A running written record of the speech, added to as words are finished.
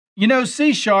You know,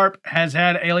 C# has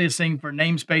had aliasing for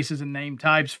namespaces and name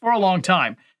types for a long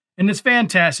time, and it's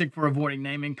fantastic for avoiding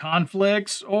naming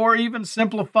conflicts or even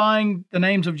simplifying the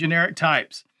names of generic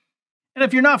types. And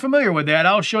if you're not familiar with that,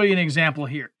 I'll show you an example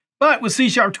here. But with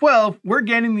C#12, we're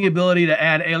gaining the ability to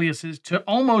add aliases to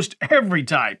almost every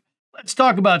type. Let's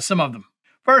talk about some of them.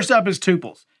 First up is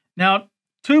tuples. Now,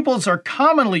 tuples are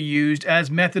commonly used as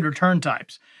method return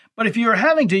types, but if you're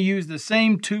having to use the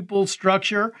same tuple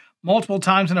structure multiple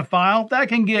times in a file, that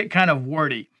can get kind of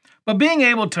wordy. But being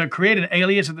able to create an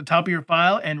alias at the top of your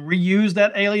file and reuse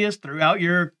that alias throughout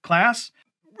your class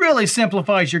really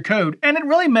simplifies your code, and it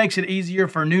really makes it easier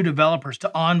for new developers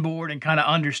to onboard and kind of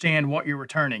understand what you're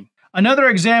returning. Another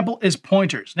example is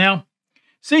pointers. Now,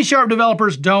 C#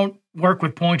 developers don't work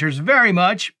with pointers very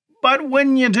much, but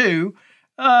when you do,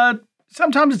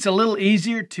 sometimes it's a little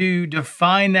easier to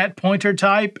define that pointer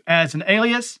type as an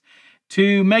alias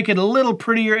to make it a little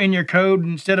prettier in your code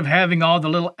instead of having all the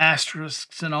little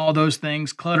asterisks and all those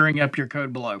things cluttering up your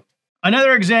code below.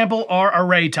 Another example are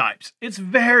array types. It's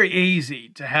very easy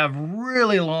to have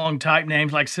really long type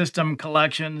names like system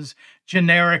collections,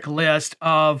 generic list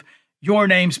of your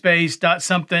namespace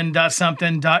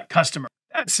 .something .customer.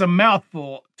 That's a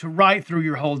mouthful to write through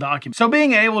your whole document. So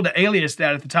being able to alias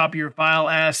that at the top of your file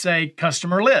as, say,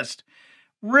 customer list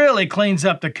really cleans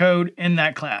up the code in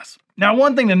that class. Now,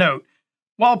 one thing to note,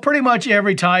 while pretty much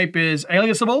every type is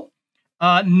aliasable,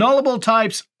 nullable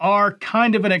types are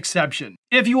kind of an exception.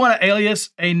 If you want to alias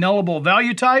a nullable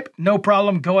value type, no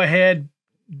problem, go ahead,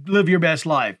 live your best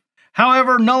life.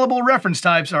 However, nullable reference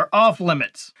types are off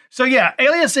limits. So yeah,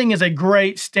 aliasing is a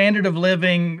great standard of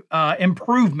living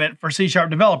improvement for C#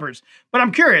 developers. But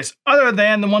I'm curious, other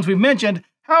than the ones we've mentioned,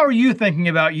 how are you thinking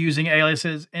about using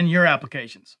aliases in your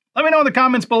applications? Let me know in the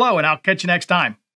comments below, and I'll catch you next time.